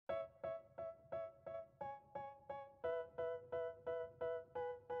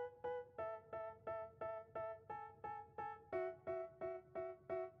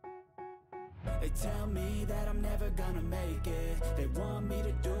They tell me that I'm never gonna make it. They want me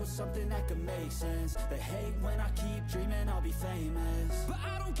to do something that could make sense. They hate when I keep dreaming I'll be famous, but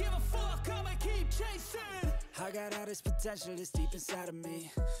I don't give a fuck, I'ma keep chasing. I got all this potential that's deep inside of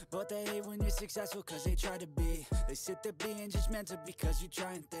me, but they hate when you're successful cause they try to be. They sit there being judgmental because you're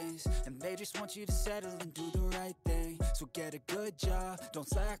trying things, and they just want you to settle and do the right thing. So get a good job, don't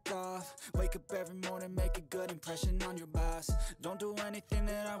slack off. Wake up every morning, make a good impression on your boss. Don't do anything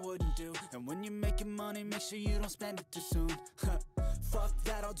that I wouldn't do, and when you're making money, make sure you don't spend it too soon. Fuck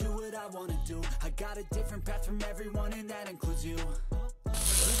that, I'll do what I wanna do. I got a different path from everyone, and that includes you.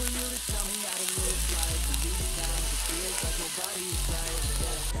 Who are you to tell me how to live life? And these times it feels like nobody's right.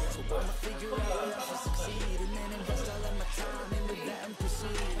 So I'ma figure out how to succeed, and then invest all of my time into that and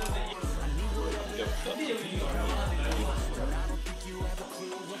proceed. I need whatever the fuck you can make me happy, and I don't think you have a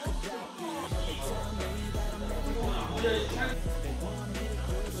clue what could that be. They tell me that I'm never gonna make it. They want me to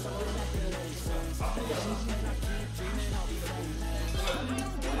do something that can make sense. When I keep dreaming I'll be famous. I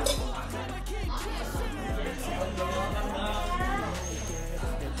don't give a fuck, I'ma keep chasing. They tell me that I'm never gonna make it.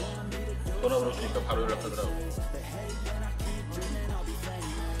 뭐라 그러시니까 바로 연락하더라고.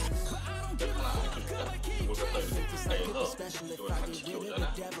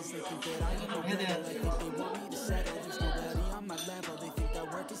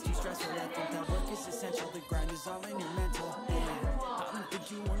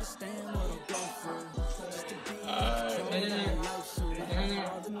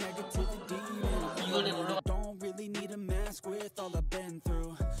 Don't really need a mask with all I've been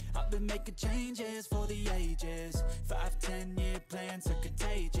through. I've been making changes for the ages. 5-10 year plans are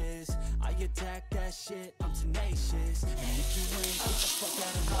contagious. I attack that shit, I'm tenacious. And if you ain't, get the fuck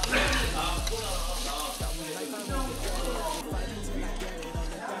out of my way. Tell me like I want to get it. I'll fight until I get it. I'll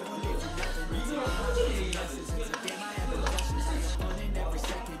let that one day forever. Until I learn the lessons. It's a game I have possessions. See, I'm running every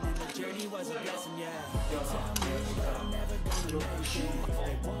second, and the journey was a blessing, yeah. They tell me that I'm never gonna make it.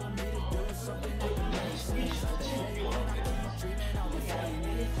 They want me to do something that can make sense. They hate when I